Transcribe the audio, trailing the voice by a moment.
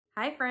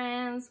Hi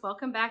friends,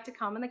 welcome back to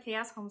Calm in the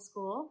Chaos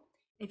Homeschool.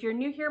 If you're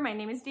new here, my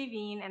name is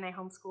Davine and I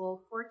homeschool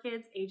 4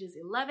 kids ages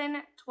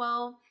 11,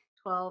 12,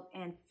 12,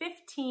 and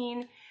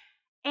 15.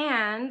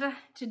 And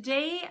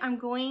today I'm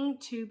going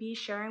to be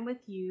sharing with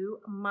you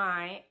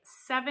my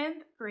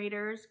 7th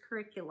graders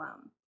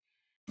curriculum.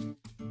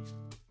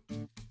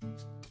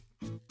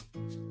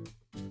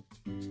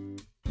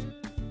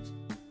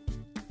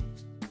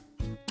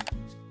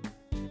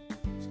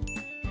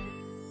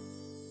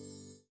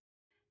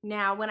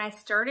 Now, when I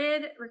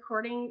started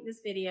recording this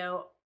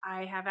video,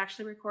 I have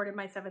actually recorded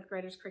my 7th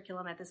graders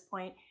curriculum at this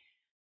point.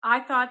 I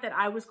thought that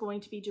I was going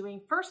to be doing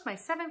first my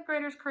 7th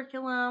graders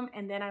curriculum,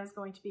 and then I was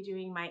going to be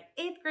doing my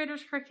 8th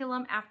graders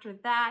curriculum after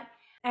that.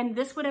 And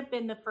this would have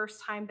been the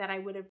first time that I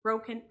would have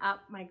broken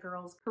up my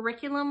girls'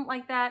 curriculum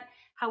like that.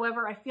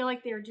 However, I feel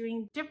like they're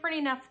doing different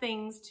enough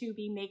things to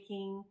be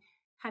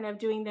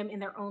doing them in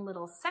their own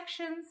little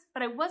sections.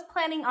 But I was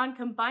planning on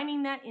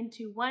combining that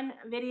into one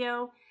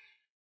video.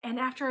 And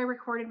after I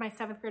recorded my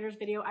 7th graders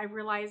video, I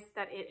realized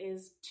that it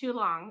is too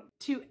long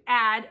to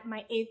add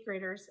my 8th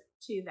graders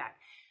to that.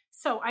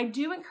 So I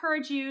do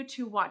encourage you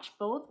to watch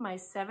both my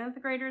 7th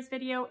graders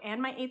video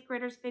and my 8th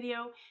graders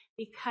video,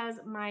 because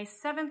my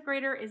 7th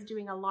grader is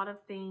doing a lot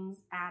of things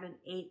at an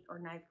 8th or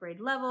 9th grade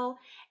level,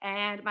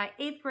 and my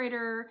 8th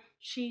grader,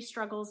 she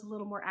struggles a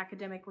little more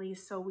academically,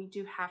 so we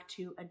do have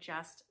to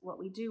adjust what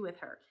we do with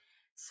her.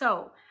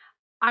 So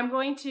I'm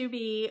going to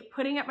be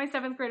putting up my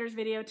 7th graders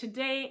video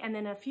today, and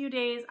then in a few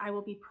days I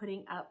will be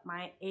putting up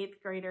my 8th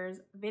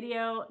graders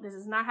video. This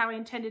is not how I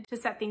intended to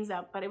set things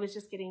up, but it was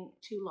just getting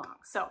too long.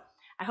 So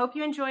I hope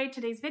you enjoyed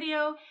today's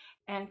video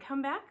and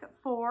come back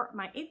for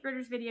my 8th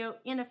graders video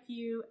in a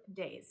few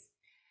days.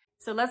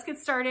 So let's get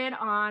started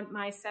on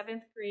my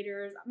 7th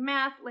graders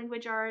math,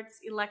 language arts,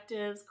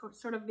 electives,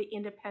 sort of the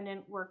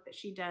independent work that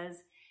she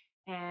does,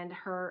 and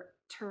her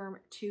term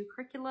 2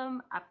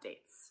 curriculum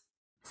updates.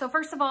 So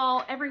first of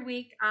all, every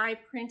week I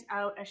print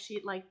out a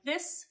sheet like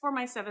this for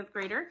my 7th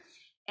grader,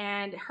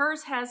 and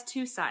hers has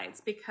 2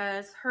 sides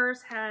because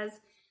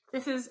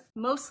this is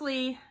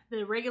mostly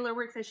the regular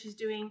work that she's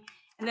doing,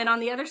 and then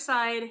on the other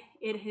side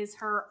it is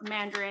her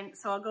Mandarin.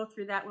 So I'll go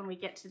through that when we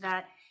get to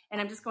that,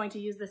 and I'm just going to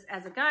use this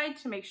as a guide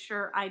to make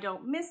sure I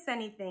don't miss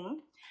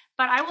anything.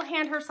 But I will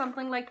hand her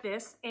something like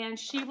this, and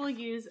she will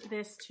use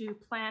this to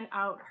plan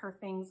out her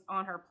things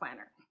on her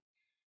planner.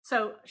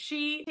 So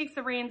she takes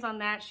the reins on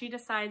that. She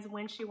decides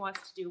when she wants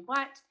to do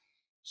what.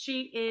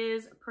 She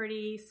is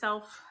pretty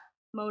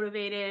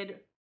self-motivated.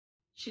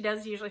 She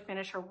does usually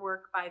finish her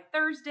work by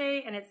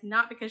Thursday, and it's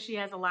not because she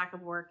has a lack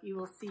of work. You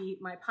will see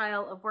my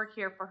pile of work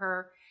here for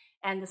her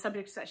and the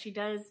subjects that she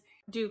does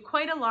do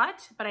quite a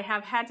lot, but I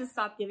have had to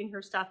stop giving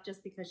her stuff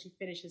just because she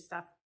finishes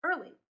stuff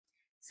early.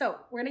 So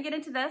we're gonna get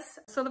into this.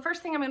 So the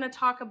first thing I'm gonna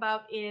talk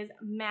about is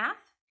math.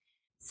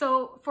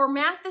 So for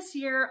math this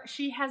year,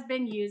 she has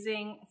been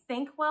using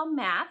Thinkwell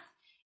Math,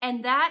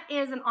 and that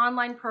is an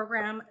online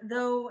program,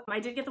 though I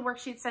did get the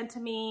worksheets sent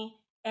to me,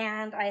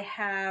 and I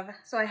have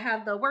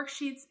the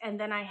worksheets, and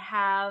then I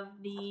have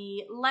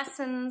the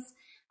lessons,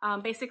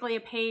 basically a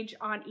page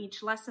on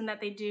each lesson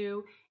that they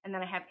do, and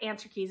then I have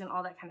answer keys and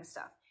all that kind of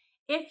stuff.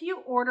 If you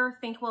order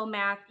Thinkwell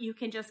Math, you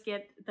can just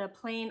get the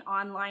plain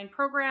online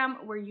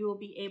program where you will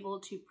be able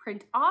to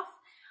print off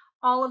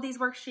all of these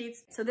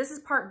worksheets. So this is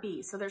part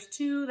B. So there's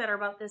 2 that are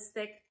about this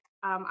thick.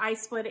 I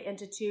split it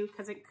into 2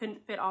 because it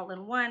couldn't fit all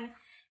in one.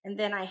 And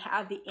then I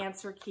have the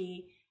answer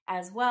key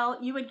as well.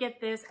 You would get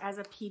this as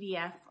a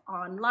PDF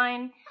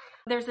online.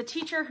 There's a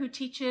teacher who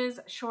teaches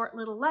short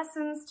little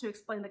lessons to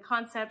explain the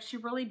concept. She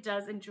really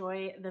does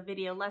enjoy the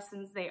video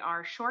lessons. They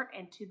are short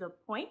and to the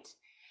point.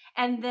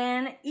 And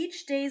then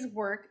each day's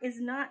work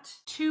is not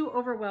too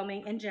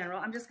overwhelming in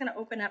general. I'm just going to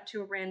open up to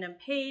a random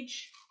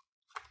page.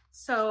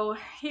 So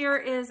here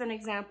is an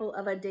example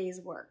of a day's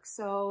work.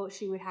 So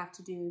she would have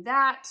to do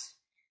that.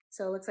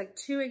 So it looks like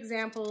 2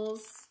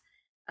 examples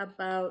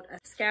about a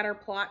scatter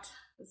plot.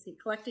 Let's see,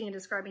 collecting and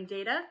describing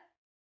data.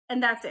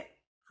 And that's it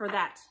for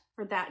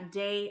that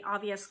day.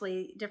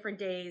 Obviously, different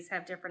days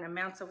have different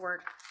amounts of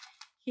work.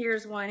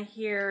 Here's one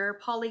here,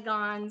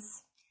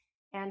 polygons.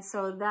 And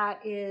so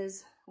that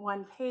is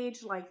 1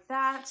 page like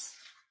that.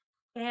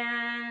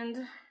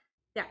 And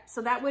yeah, so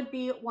that would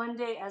be 1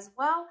 day as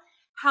well.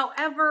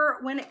 However,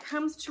 when it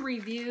comes to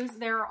reviews,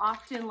 there are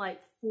often like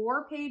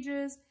 4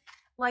 pages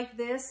like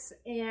this,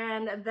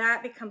 and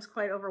that becomes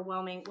quite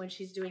overwhelming when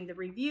she's doing the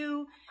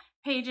review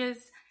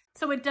pages.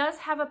 So it does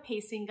have a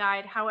pacing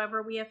guide.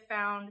 However, we have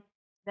found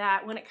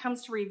that when it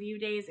comes to review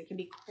days, it can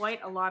be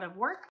quite a lot of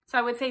work. So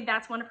I would say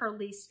that's one of her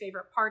least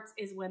favorite parts,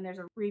 is when there's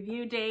a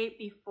review day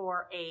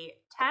before a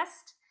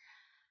test.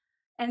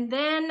 And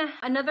then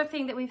another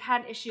thing that we've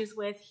had issues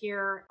with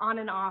here on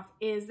and off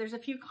is there's a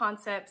few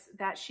concepts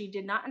that she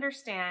did not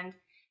understand,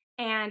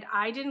 and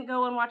I didn't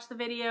go and watch the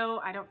video.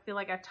 I don't feel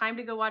like I have time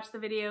to go watch the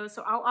video,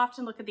 so I'll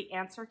often look at the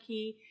answer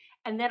key,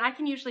 and then I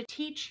can usually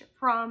teach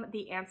from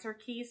the answer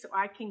key, so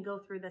I can go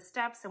through the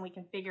steps and we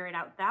can figure it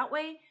out that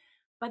way.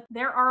 But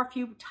there are a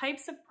few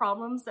types of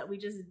problems that we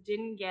just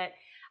didn't get.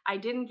 I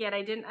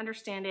didn't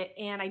understand it,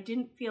 and I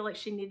didn't feel like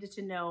she needed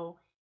to know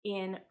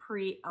in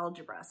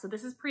pre-algebra. So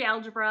this is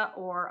pre-algebra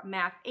or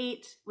Math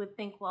 8 with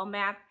Thinkwell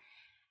Math.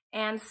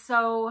 And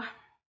so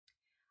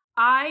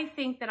I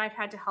think that I've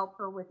had to help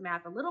her with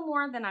math a little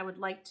more than I would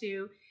like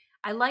to.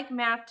 I like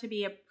math to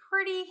be a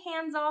pretty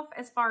hands-off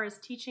as far as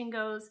teaching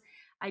goes.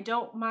 I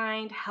don't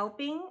mind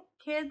helping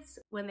kids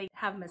when they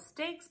have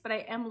mistakes, but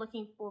I am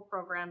looking for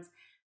programs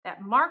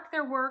that mark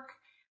their work,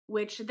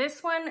 which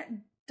this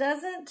one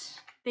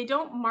doesn't. They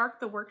don't mark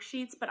the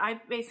worksheets, but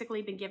I've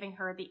basically been giving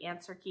her the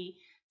answer key.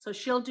 So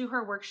she'll do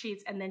her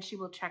worksheets and then she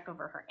will check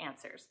over her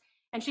answers.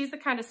 And she's the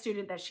kind of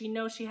student that she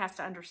knows she has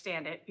to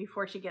understand it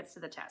before she gets to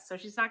the test. So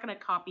she's not going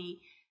to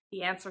copy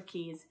the answer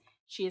keys.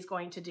 She is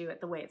going to do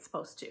it the way it's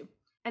supposed to.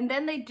 And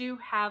then they do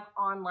have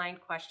online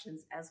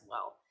questions as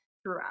well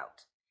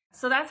throughout.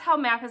 So that's how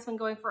math has been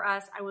going for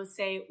us. I would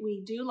say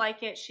we do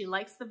like it. She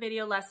likes the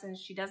video lessons.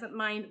 She doesn't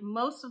mind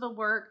most of the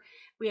work.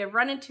 We have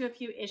run into a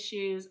few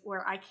issues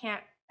where I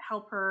can't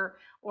help her,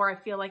 or I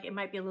feel like it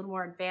might be a little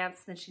more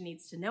advanced than she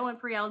needs to know in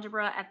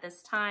pre-algebra at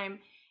this time.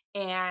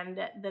 And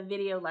the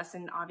video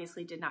lesson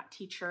obviously did not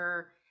teach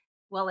her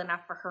well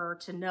enough for her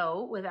to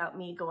know without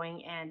me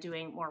going and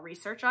doing more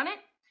research on it.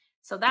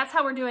 So that's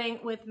how we're doing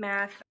with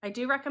math. I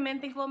do recommend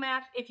Thinkwell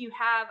Math if you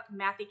have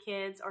mathy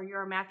kids or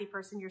you're a mathy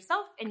person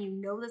yourself and you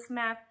know this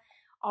math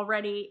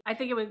already. I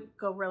think it would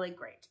go really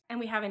great. And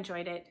we have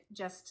enjoyed it.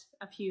 Just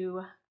a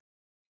few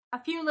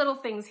little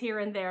things here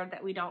and there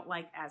that we don't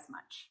like as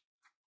much.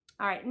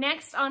 All right,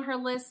 next on her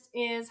list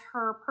is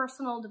her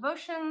personal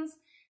devotions.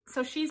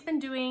 So she's been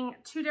doing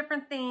two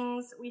different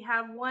things. We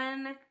have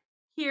one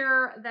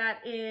here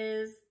that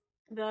is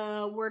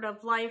the Word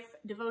of Life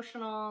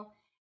devotional,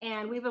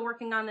 and we've been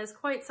working on this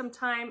quite some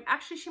time.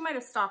 Actually, she might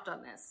have stopped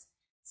on this.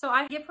 So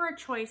I give her a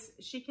choice.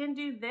 She can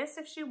do this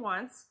if she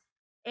wants,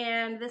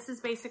 and this is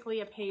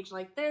basically a page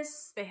like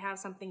this. They have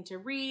something to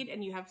read,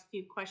 and you have a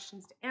few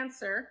questions to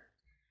answer.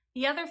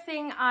 The other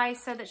thing I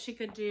said that she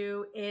could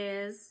do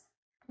is,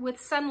 with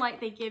Sunlight,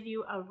 they give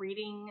you a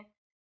reading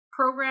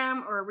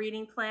program or a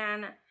reading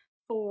plan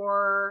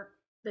for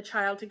the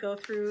child to go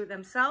through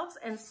themselves.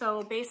 And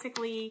so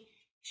basically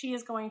she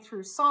is going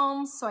through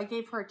Psalms. So I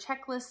gave her a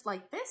checklist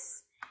like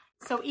this.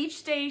 So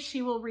each day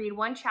she will read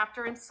one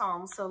chapter in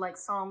Psalms. So like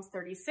Psalms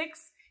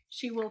 36,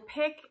 she will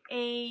pick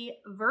a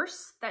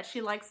verse that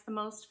she likes the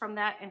most from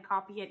that and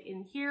copy it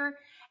in here.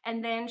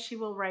 And then she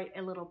will write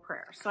a little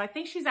prayer. So I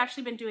think she's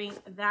actually been doing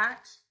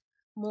that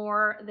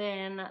more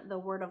than the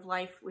Word of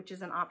Life, which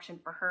is an option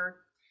for her.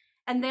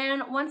 And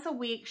then once a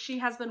week, she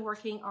has been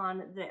working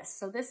on this.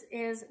 So this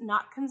is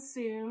Not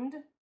Consumed,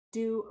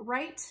 Do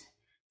Right.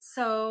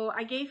 So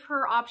I gave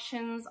her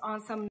options on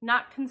some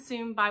not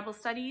consumed Bible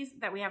studies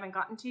that we haven't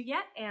gotten to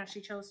yet, and she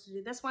chose to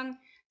do this one.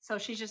 So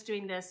she's just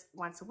doing this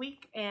once a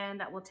week, and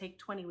that will take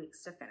 20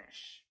 weeks to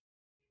finish.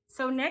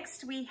 So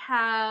next we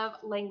have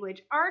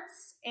language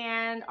arts,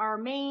 and our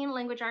main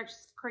language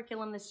arts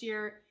curriculum this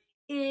year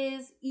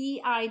is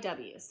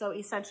EIW, so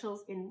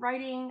Essentials in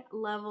Writing,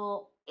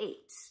 Level 8.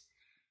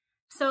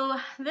 So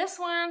this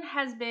one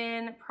has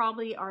been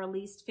probably our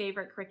least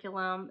favorite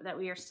curriculum that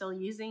we are still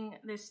using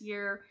this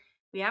year.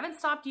 We haven't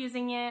stopped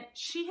using it.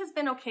 She has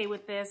been okay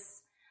with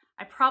this.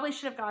 I probably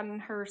should have gotten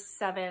her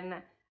 7.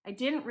 I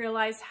didn't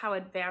realize how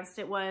advanced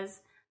it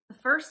was. The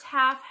first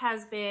half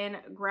has been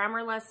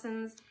grammar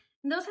lessons,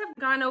 and those have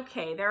gone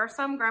okay. There are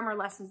some grammar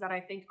lessons that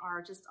I think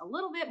are just a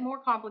little bit more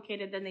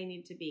complicated than they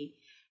need to be.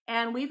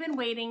 And we've been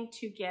waiting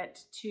to get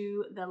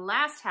to the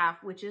last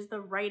half, which is the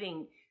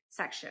writing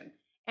section.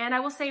 And I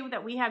will say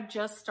that we have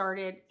just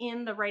started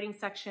in the writing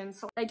section,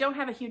 so I don't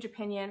have a huge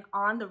opinion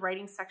on the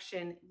writing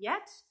section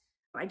yet.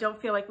 I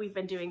don't feel like we've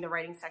been doing the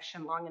writing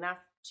section long enough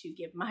to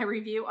give my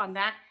review on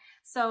that.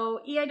 So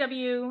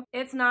EIW,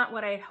 it's not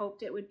what I had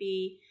hoped it would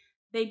be.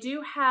 They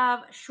do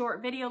have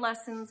short video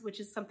lessons, which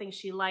is something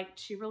she liked.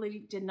 She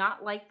really did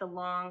not like the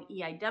long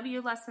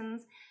EIW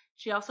lessons.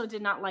 She also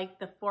did not like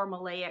the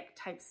formulaic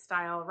type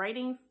style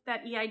writing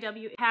that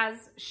EIW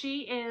has.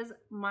 She is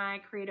my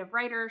creative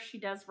writer. She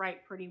does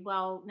write pretty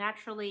well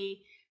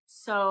naturally.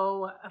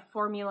 So a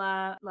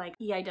formula like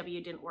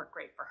EIW didn't work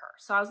great for her.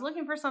 So I was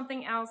looking for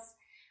something else.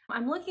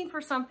 I'm looking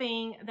for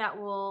something that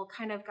will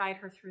kind of guide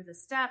her through the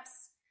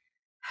steps,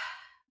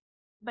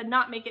 but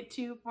not make it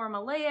too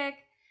formulaic.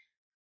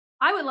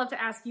 I would love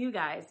to ask you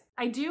guys.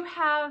 I do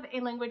have a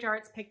language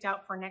arts picked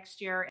out for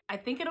next year. I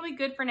think it'll be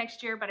good for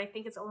next year, but I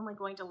think it's only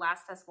going to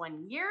last us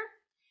 1 year.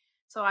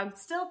 So I'm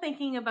still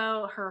thinking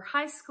about her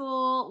high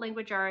school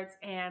language arts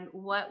and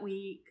what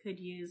we could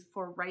use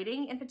for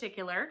writing in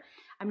particular.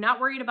 I'm not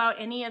worried about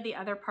any of the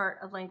other part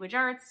of language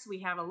arts. We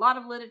have a lot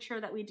of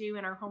literature that we do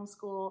in our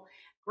homeschool.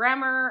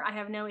 Grammar, I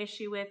have no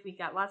issue with. We've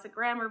got lots of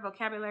grammar,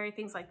 vocabulary,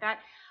 things like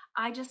that.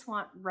 I just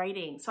want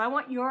writing. So I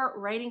want your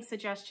writing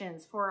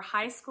suggestions for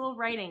high school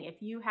writing. If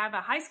you have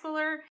a high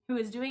schooler who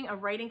is doing a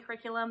writing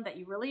curriculum that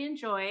you really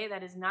enjoy,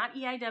 that is not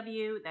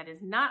EIW, that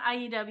is not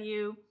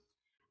IEW,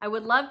 I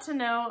would love to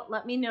know.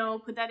 Let me know.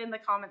 Put that in the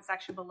comment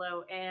section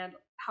below and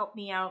help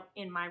me out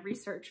in my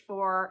research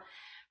for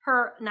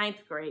her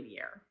 9th grade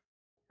year.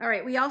 All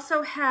right, we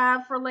also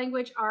have for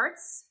language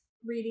arts,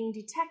 reading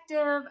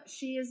detective.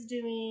 She is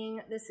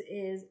doing, this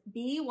is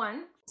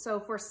B1. So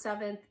for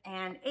 7th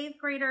and 8th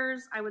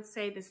graders, I would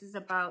say this is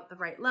about the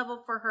right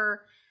level for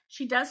her.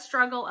 She does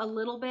struggle a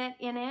little bit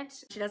in it.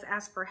 She does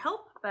ask for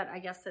help, but I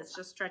guess that's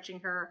just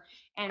stretching her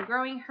and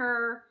growing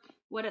her.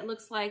 What it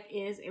looks like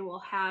is it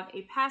will have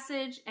a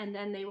passage and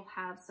then they will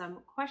have some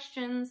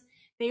questions.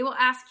 They will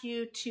ask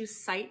you to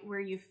cite where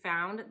you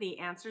found the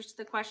answers to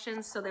the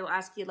questions. So they will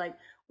ask you like,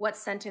 what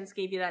sentence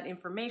gave you that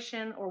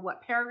information or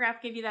what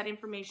paragraph gave you that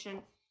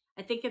information.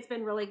 I think it's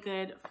been really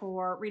good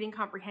for reading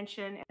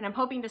comprehension, and I'm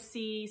hoping to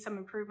see some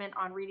improvement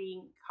on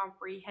reading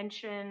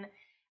comprehension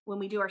when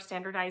we do our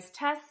standardized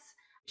tests.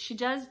 She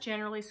does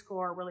generally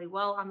score really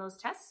well on those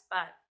tests,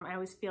 but I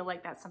always feel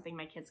like that's something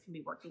my kids can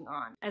be working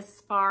on.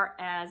 As far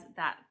as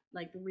that,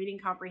 like the reading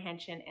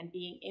comprehension and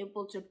being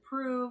able to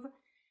prove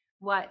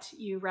what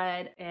you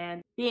read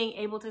and being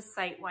able to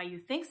cite why you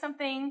think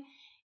something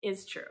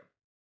is true.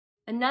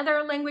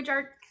 Another language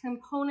art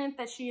component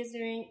that she is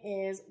doing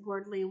is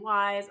Wordly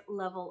Wise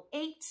Level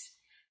 8.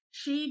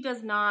 She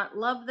does not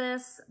love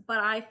this, but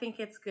I think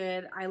it's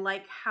good. I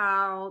like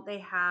how they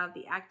have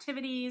the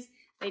activities.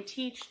 They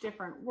teach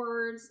different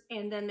words,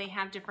 and then they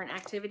have different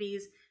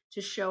activities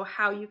to show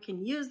how you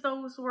can use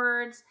those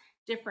words,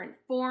 different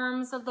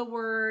forms of the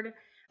word.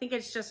 I think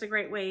it's just a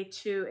great way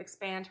to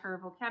expand her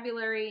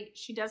vocabulary.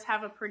 She does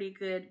have a pretty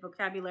good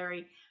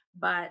vocabulary,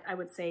 but I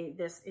would say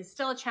this is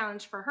still a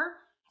challenge for her.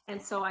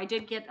 And so I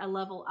did get a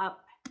level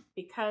up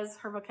because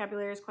her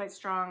vocabulary is quite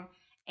strong.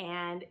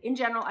 And in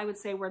general, I would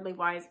say Wordly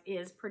Wise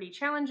is pretty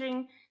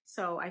challenging.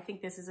 So I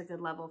think this is a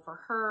good level for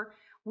her.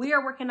 We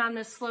are working on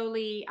this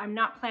slowly. I'm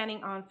not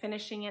planning on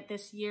finishing it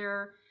this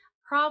year.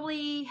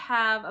 Probably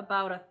have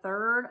about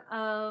 1/3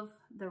 of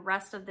the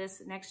rest of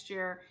this next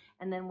year.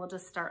 And then we'll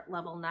just start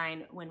level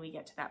 9 when we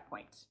get to that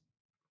point.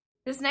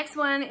 This next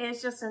one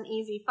is just an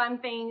easy, fun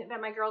thing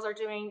that my girls are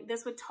doing.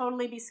 This would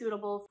totally be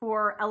suitable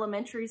for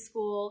elementary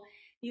school.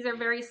 These are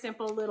very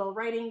simple little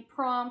writing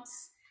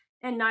prompts,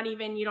 and not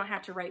even, you don't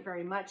have to write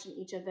very much in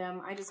each of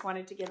them. I just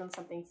wanted to give them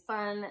something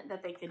fun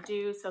that they could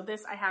do. So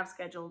this I have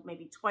scheduled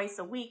maybe twice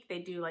a week. They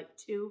do like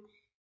two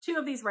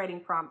of these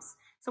writing prompts.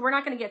 So we're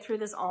not going to get through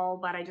this all,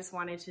 but I just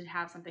wanted to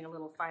have something a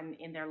little fun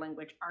in their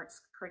language arts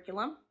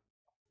curriculum.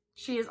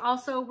 She is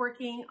also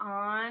working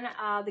on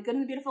the Good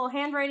and the Beautiful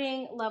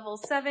Handwriting Level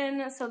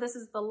 7. So this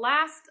is the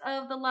last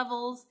of the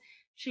levels.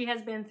 She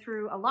has been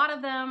through a lot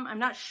of them. I'm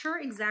not sure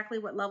exactly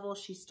what level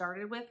she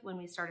started with when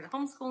we started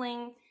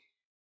homeschooling.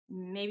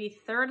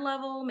 Maybe 3rd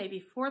level,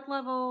 maybe 4th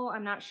level.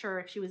 I'm not sure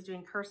if she was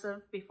doing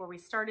cursive before we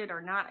started or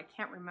not. I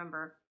can't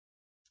remember.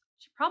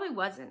 She probably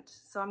wasn't.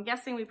 So I'm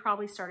guessing we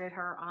probably started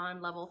her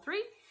on level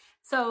 3.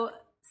 So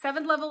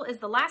 7th level is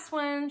the last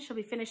one. She'll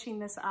be finishing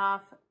this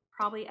off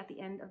probably at the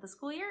end of the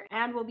school year,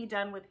 and we'll be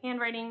done with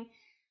handwriting.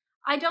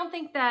 I don't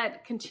think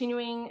that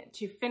continuing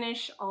to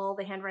finish all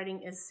the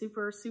handwriting is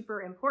super,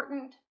 super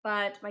important,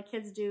 but my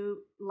kids do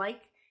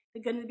like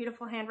the Good and the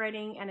Beautiful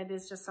handwriting, and it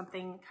is just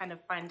something kind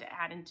of fun to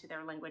add into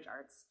their language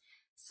arts.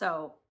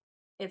 So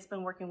it's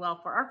been working well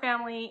for our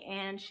family,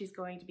 and she's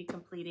going to be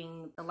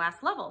completing the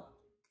last level.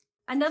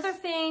 Another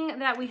thing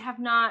that we have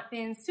not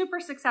been super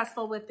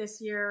successful with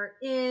this year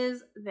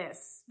is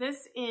this.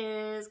 This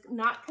is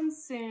Not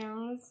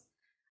Consume's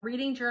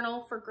reading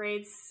journal for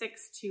grades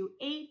 6 to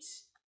 8.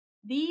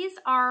 These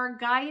are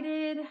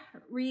guided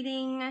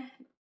reading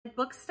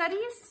book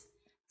studies.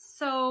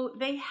 So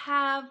they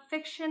have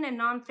fiction and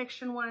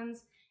nonfiction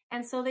ones.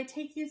 And so they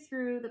take you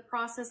through the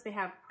process. They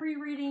have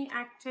pre-reading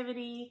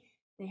activity.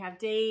 They have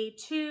day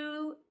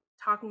 2,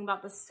 talking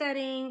about the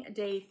setting.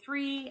 Day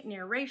 3,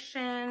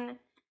 narration.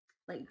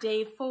 Like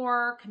day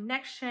 4,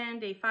 connection.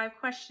 Day 5,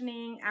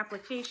 questioning,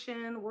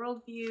 application,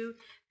 worldview,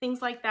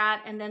 things like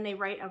that. And then they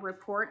write a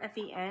report at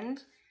the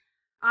end.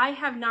 I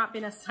have not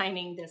been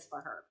assigning this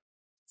for her.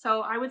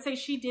 So I would say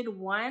she did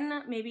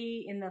one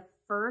maybe in the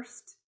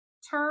 1st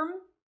term,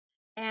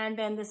 and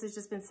then this has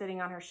just been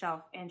sitting on her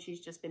shelf, and she's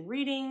just been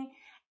reading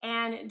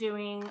and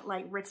doing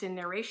like written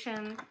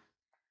narration.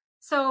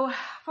 So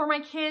for my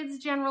kids,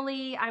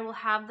 generally, I will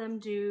have them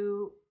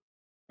do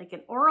like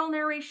an oral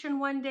narration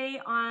one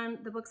day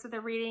on the books that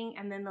they're reading,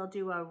 and then they'll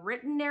do a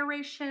written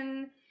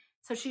narration.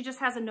 So she just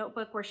has a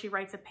notebook where she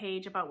writes a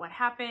page about what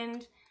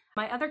happened.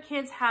 My other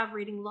kids have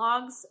reading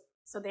logs,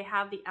 so they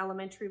have the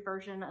elementary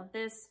version of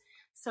this.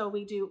 So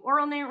we do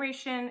oral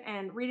narration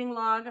and reading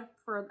log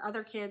for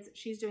other kids.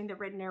 She's doing the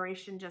written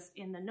narration just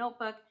in the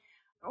notebook,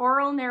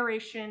 oral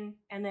narration,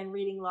 and then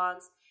reading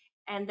logs.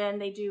 And then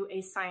they do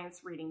a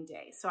science reading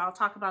day. So I'll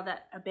talk about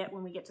that a bit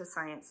when we get to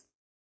science.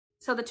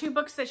 So the 2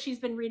 books that she's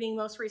been reading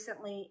most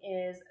recently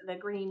is The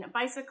Green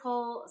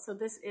Bicycle. So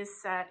this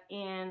is set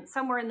in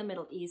somewhere in the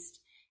Middle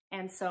East.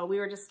 And so we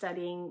were just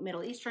studying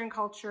Middle Eastern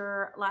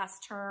culture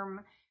last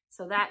term.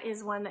 So that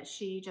is one that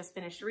she just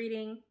finished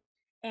reading.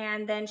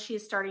 And then she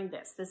is starting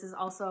this. This is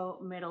also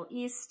Middle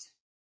East,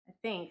 I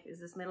think.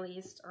 Is this Middle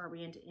East or are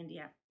we into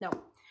India? No,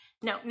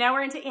 now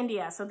we're into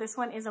India. So this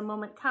one is A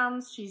Moment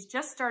Comes. She's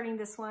just starting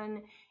this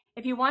one.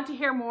 If you want to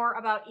hear more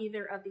about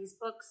either of these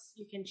books,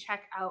 you can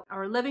check out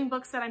our living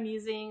books that I'm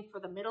using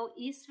for the Middle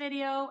East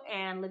video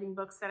and living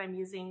books that I'm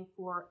using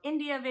for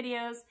India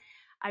videos.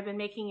 I've been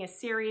making a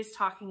series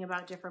talking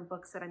about different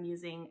books that I'm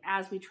using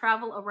as we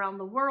travel around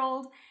the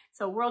world,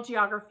 so world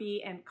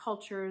geography and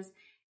cultures.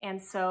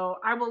 And so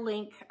I will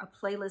link a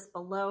playlist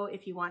below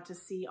if you want to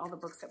see all the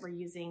books that we're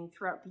using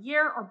throughout the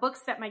year, or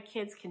books that my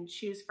kids can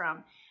choose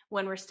from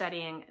when we're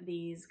studying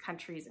these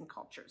countries and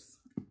cultures.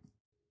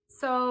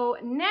 So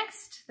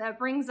next, that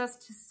brings us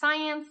to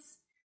science.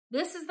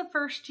 This is the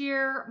first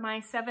year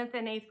my 7th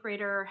and 8th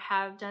grader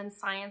have done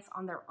science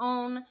on their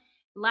own.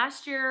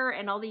 Last year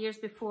and all the years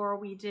before,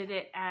 we did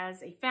it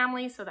as a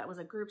family, so that was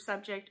a group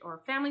subject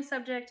or family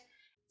subject.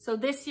 So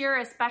this year,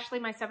 especially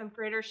my 7th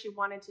grader, she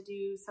wanted to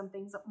do some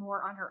things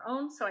more on her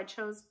own, so I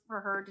chose for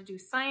her to do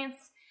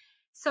science.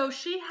 So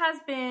she has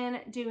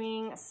been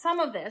doing some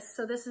of this.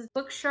 So this is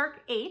Bookshark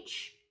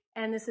H,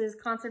 and this is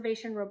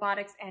Conservation,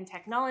 Robotics, and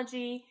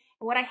Technology.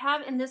 And what I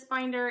have in this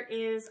binder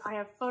is I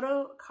have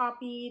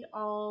photocopied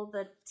all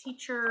the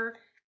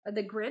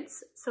the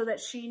grids so that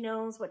she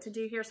knows what to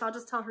do here. So I'll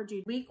just tell her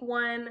do week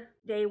 1,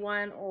 day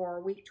 1,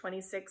 or week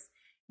 26,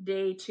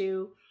 day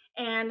 2.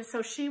 And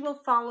so she will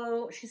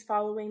follow, she's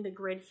following the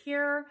grid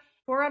here.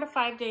 4 out of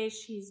 5 days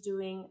she's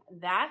doing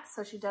that.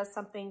 So she does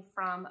something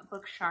from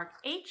Bookshark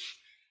H.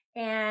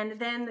 And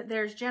then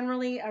there's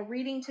generally a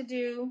reading to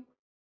do.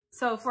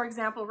 So for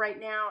example, right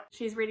now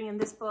she's reading in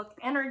this book,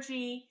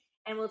 Energy,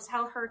 and we'll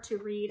tell her to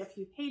read a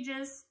few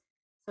pages.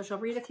 So she'll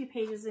read a few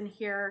pages in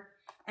here.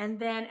 And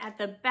then at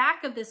the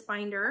back of this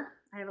binder,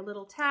 I have a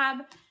little tab.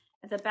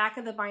 At the back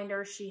of the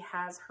binder, she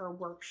has her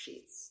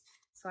worksheets.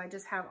 So I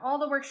just have all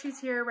the worksheets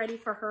here ready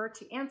for her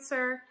to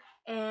answer,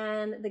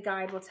 and the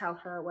guide will tell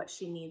her what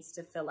she needs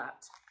to fill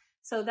out.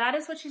 So that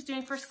is what she's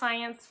doing for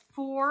science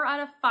 4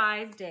 out of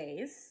 5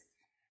 days.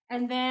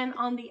 And then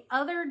on the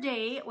other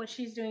day, what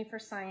she's doing for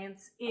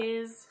science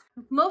is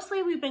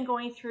mostly we've been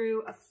going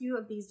through a few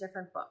of these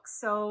different books.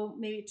 So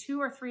maybe 2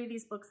 or 3 of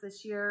these books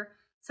this year.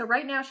 So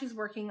right now she's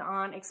working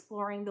on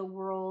exploring the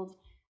world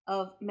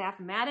of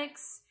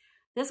mathematics.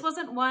 This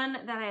wasn't one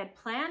that I had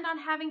planned on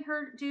having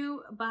her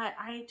do, but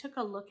I took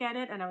a look at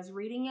it and I was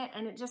reading it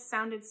and it just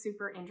sounded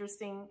super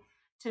interesting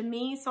to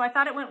me. So I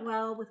thought it went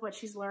well with what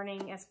she's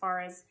learning as far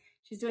as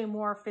she's doing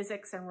more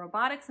physics and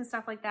robotics and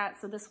stuff like that.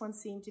 So this one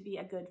seemed to be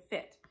a good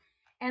fit.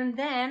 And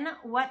then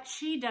what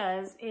she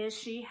does is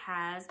she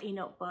has a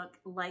notebook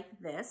like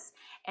this.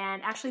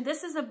 And actually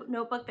this is a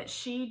notebook that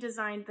she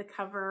designed the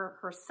cover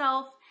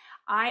herself.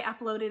 I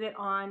uploaded it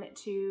on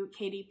to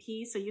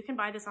KDP, so you can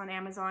buy this on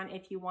Amazon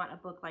if you want a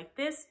book like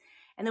this.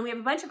 And then we have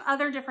a bunch of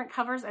other different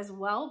covers as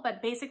well,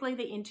 but basically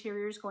the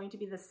interior is going to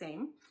be the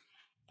same.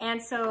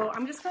 And so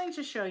I'm just going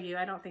to show you.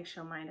 I don't think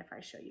she'll mind if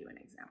I show you an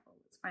example.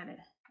 Let's find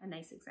a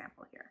nice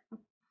example here.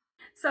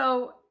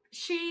 So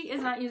she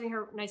is not using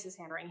her nicest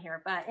handwriting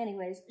here, but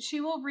anyways, she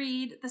will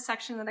read the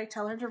section that I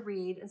tell her to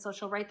read. And so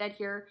she'll write that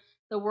here,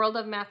 the world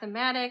of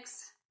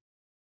mathematics.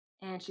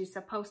 And she's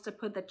supposed to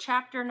put the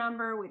chapter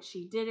number, which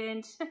she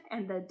didn't,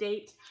 and the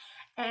date.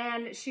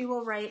 And she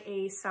will write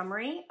a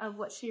summary of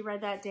what she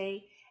read that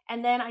day.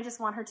 And then I just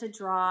want her to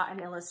draw an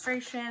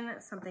illustration,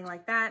 something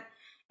like that.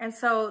 And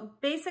so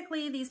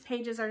basically these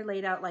pages are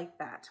laid out like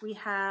that. We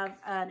have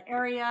an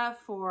area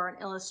for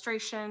an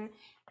illustration,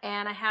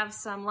 and I have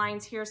some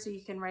lines here so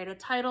you can write a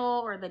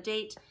title or the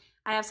date.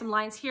 I have some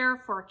lines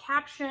here for a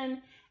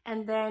caption.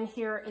 And then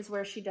here is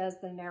where she does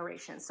the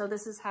narration. So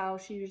this is how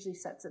she usually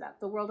sets it up.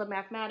 The world of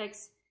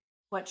mathematics,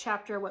 what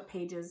chapter, what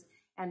pages,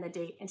 and the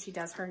date. And she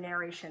does her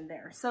narration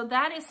there. So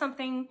that is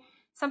something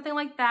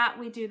like that.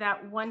 We do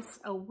that once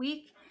a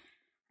week.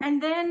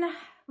 And then,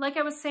 like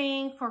I was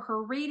saying, for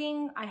her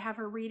reading, I have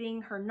her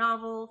reading her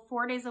novel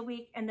 4 days a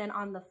week. And then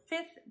on the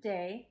 5th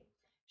day,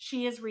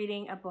 she is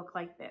reading a book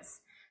like this.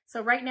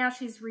 So right now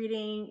she's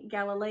reading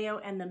Galileo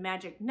and the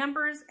Magic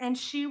Numbers, and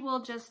she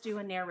will just do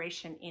a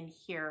narration in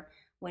here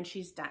when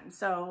she's done.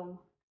 So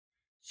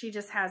she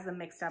just has them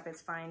mixed up,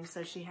 it's fine.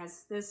 So she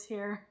has this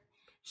here.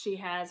 She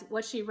has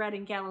what she read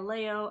in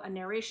Galileo, a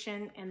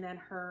narration, and then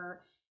her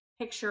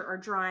picture or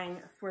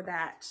drawing for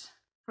that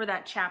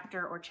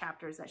chapter or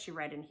chapters that she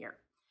read in here.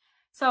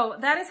 So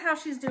that is how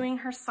she's doing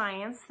her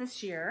science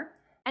this year.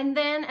 And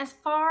then as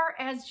far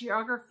as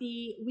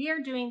geography, we are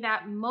doing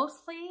that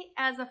mostly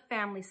as a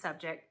family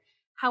subject.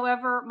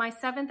 However, my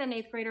 7th and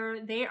 8th grader,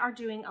 they are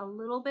doing a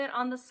little bit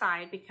on the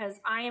side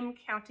because I am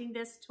counting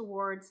this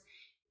towards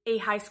a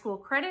high school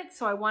credit.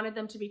 So I wanted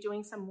them to be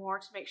doing some more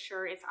to make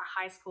sure it's a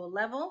high school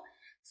level.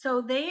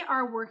 So they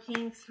are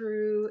working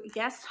through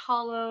Guest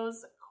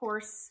Hollow's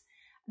course.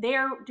 They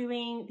are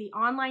doing the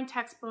online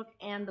textbook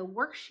and the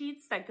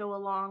worksheets that go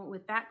along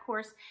with that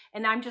course.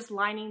 And I'm just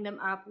lining them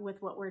up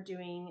with what we're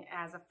doing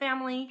as a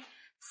family.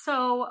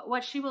 So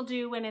what she will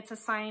do when it's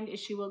assigned is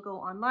she will go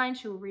online,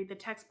 she will read the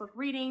textbook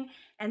reading,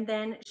 and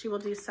then she will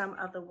do some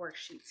of the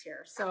worksheets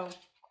here. So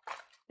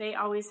they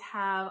always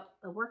have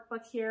the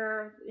workbook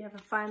here. We have a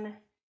fun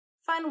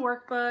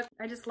workbook.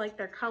 I just like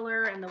their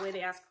color and the way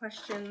they ask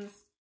questions.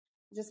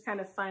 Just kind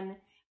of fun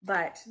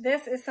But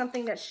this is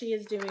something that she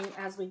is doing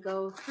as we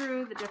go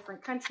through the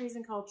different countries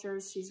and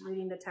cultures. She's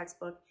reading the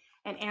textbook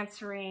and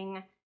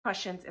answering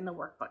questions in the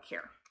workbook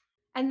here.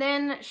 And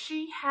then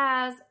she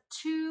has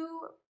 2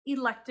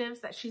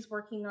 electives that she's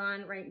working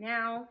on right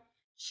now.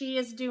 She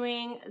is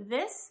doing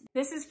this.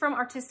 This is from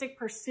Artistic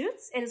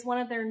Pursuits. It is one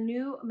of their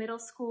new middle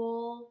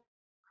school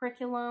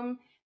curriculum.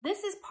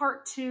 This is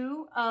part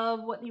 2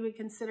 of what you would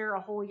consider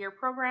a whole year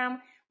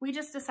program. We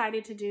just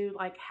decided to do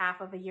like half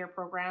of a year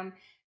program.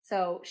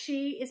 So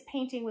she is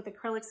painting with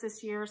acrylics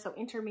this year, so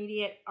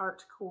Intermediate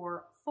Art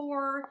Core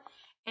 4.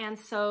 And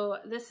so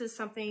this is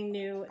something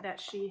new that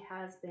she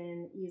has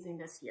been using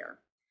this year.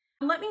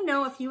 Let me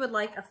know if you would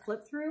like a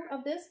flip through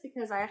of this,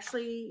 because I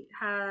actually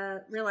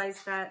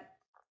realized that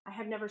I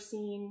have never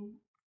seen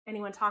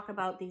anyone talk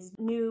about these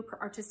new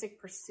Artistic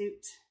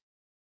Pursuit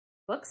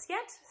books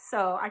yet.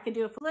 So I could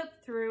do a flip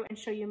through and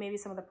show you maybe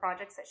some of the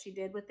projects that she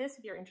did with this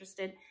if you're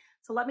interested.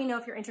 So let me know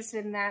if you're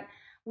interested in that.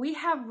 We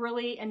have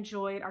really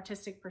enjoyed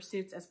Artistic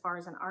Pursuits as far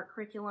as an art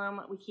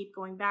curriculum. We keep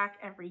going back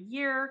every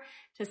year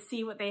to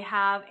see what they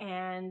have,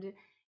 and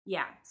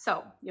yeah,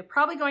 so you're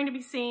probably going to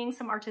be seeing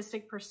some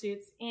Artistic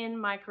Pursuits in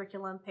my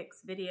curriculum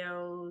picks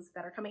videos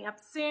that are coming up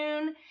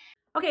soon.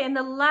 Okay, and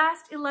the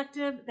last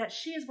elective that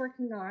she is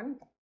working on,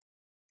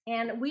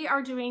 and we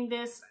are doing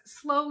this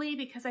slowly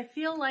because I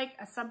feel like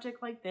a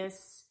subject like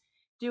this,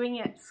 doing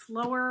it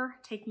slower,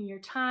 taking your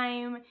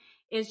time,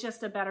 is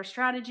just a better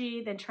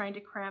strategy than trying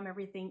to cram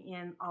everything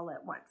in all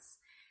at once.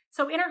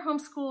 So in our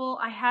homeschool,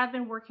 I have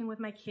been working with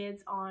my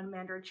kids on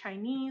Mandarin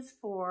Chinese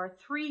for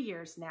 3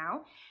 years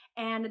now.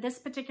 And this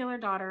particular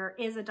daughter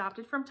is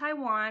adopted from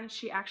Taiwan.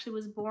 She actually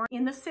was born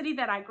in the city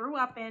that I grew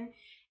up in.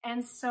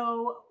 And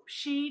so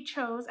she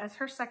chose as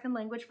her second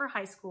language for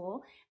high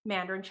school,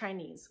 Mandarin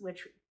Chinese,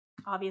 which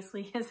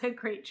obviously is a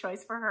great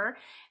choice for her,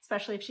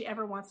 especially if she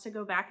ever wants to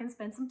go back and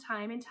spend some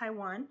time in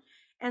Taiwan.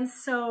 And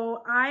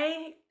so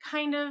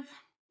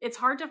it's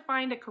hard to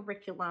find a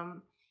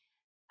curriculum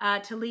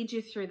to lead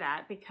you through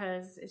that,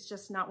 because it's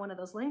just not one of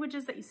those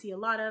languages that you see a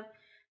lot of.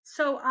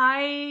 So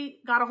I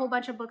got a whole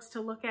bunch of books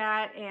to look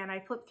at, and I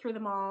flipped through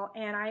them all,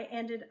 and I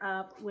ended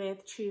up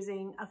with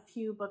choosing a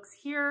few books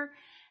here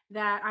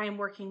that I am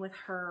working with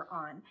her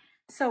on.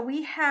 So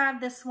we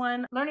have this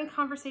one, Learning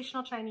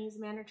Conversational Chinese,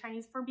 Mandarin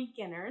Chinese for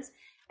Beginners.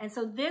 And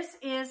so this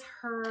is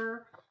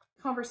her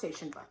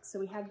conversation book. So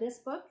we have this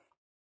book.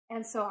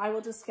 And so I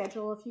will just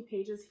schedule a few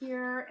pages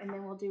here, and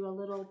then we'll do a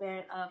little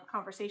bit of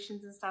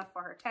conversations and stuff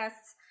for her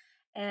tests.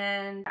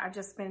 And I've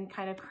just been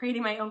kind of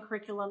creating my own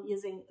curriculum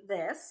using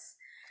this,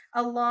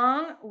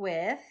 along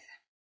with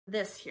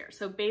this here.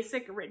 So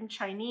Basic Written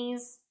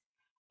Chinese.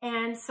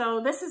 And so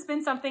this has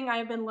been something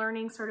I've been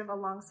learning sort of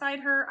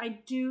alongside her. I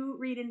do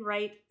read and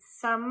write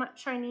some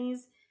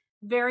Chinese,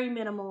 very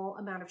minimal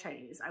amount of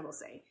Chinese, I will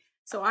say.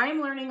 So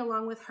I'm learning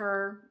along with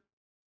her.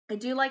 I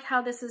do like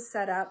how this is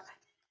set up.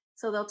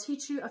 So they'll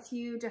teach you a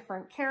few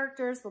different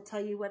characters. They'll tell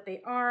you what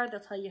they are.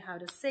 They'll tell you how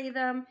to say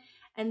them.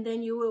 And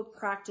then you will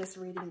practice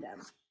reading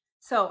them.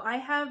 So I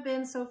have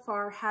been so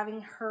far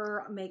having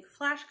her make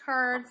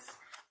flashcards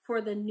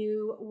for the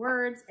new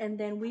words. And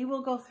then we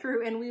will go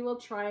through and we will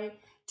try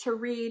to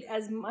read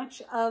as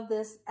much of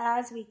this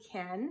as we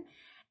can.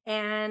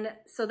 And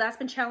so that's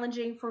been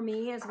challenging for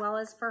me as well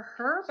as for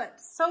her. But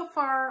so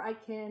far I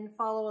can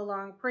follow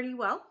along pretty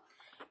well.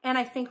 And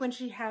I think when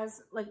she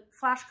has, like,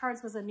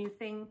 flashcards was a new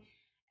thing.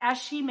 As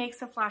she makes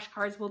the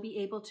flashcards, we'll be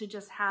able to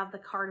just have the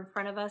card in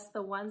front of us,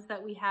 the ones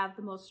that we have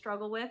the most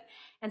struggle with.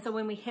 And so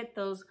when we hit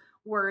those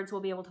words, we'll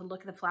be able to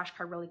look at the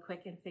flashcard really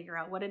quick and figure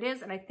out what it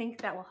is. And I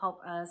think that will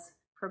help us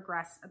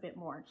progress a bit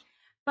more.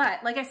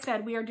 But like I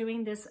said, we are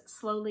doing this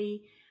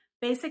slowly.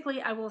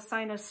 Basically, I will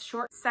assign a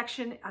short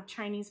section of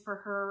Chinese for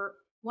her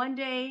one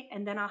day,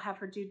 and then I'll have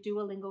her do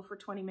Duolingo for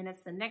 20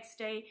 minutes the next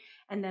day,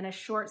 and then a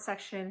short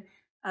section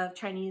of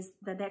Chinese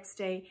the next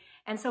day.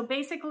 And so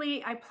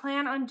basically I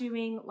plan on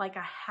doing like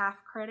a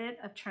half credit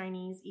of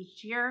Chinese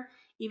each year.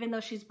 Even though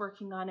she's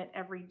working on it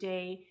every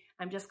day,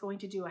 I'm just going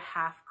to do a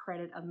half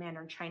credit of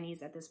Mandarin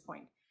Chinese at this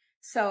point.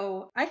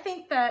 So I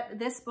think that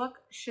this book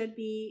should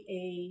be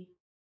a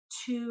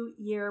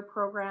 2-year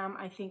program,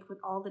 I think, with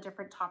all the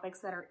different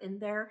topics that are in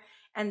there.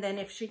 And then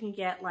if she can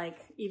get like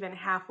even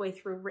halfway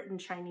through written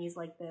Chinese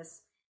like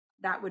this,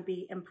 that would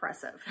be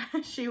impressive.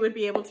 She would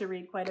be able to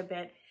read quite a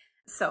bit.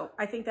 So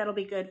I think that'll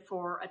be good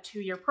for a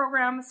 2-year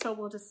program. So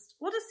we'll just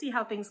see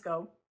how things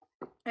go.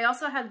 I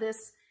also have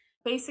this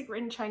Basic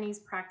Written Chinese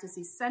Practice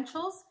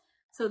Essentials.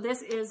 So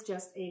this is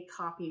just a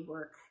copy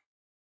work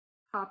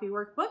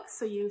book.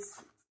 So you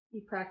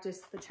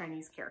practice the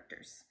Chinese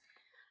characters.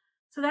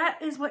 So that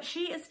is what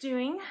she is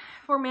doing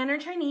for Mandarin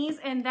Chinese,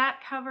 and that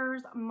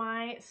covers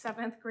my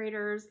 7th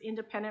graders'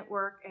 independent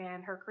work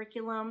and her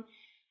curriculum.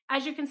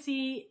 As you can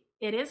see,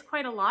 it is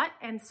quite a lot,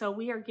 and so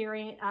we are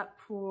gearing up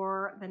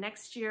for the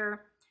next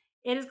year.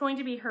 It is going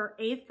to be her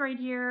 8th grade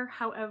year.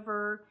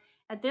 However,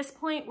 at this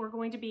point, we're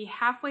going to be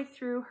halfway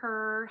through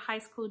her high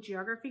school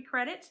geography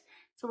credit.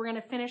 So we're going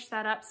to finish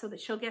that up so that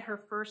she'll get her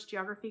first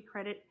geography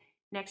credit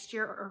next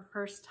year, or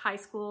first high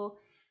school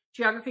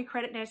geography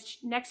credit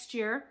next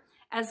year.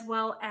 as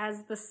well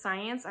as the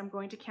science. I'm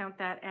going to count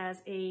that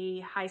as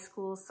a high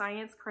school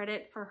science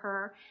credit for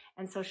her.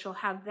 And so she'll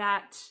have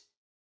that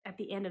at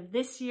the end of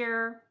this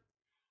year.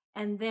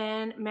 And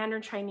then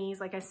Mandarin Chinese,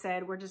 like I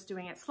said, we're just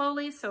doing it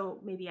slowly. So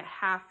maybe a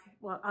half,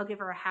 well, I'll give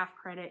her a half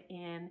credit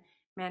in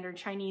Mandarin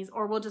Chinese,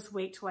 or we'll just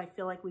wait till I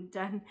feel like we've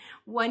done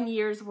 1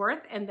 year's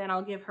worth, and then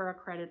I'll give her a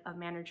credit of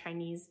Mandarin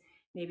Chinese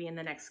maybe in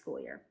the next school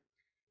year.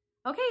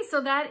 Okay, so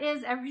that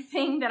is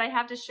everything that I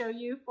have to show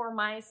you for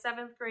my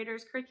 7th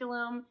graders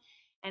curriculum.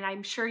 And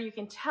I'm sure you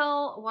can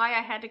tell why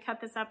I had to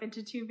cut this up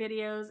into 2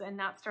 videos and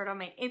not start on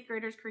my 8th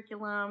graders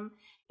curriculum.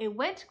 It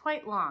went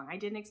quite long. I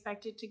didn't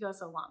expect it to go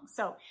so long.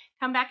 So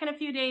come back in a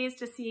few days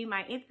to see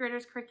my 8th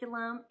graders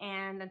curriculum.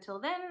 And until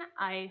then,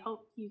 I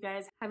hope you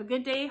guys have a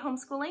good day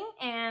homeschooling,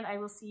 and I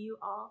will see you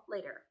all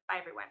later. Bye,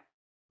 everyone.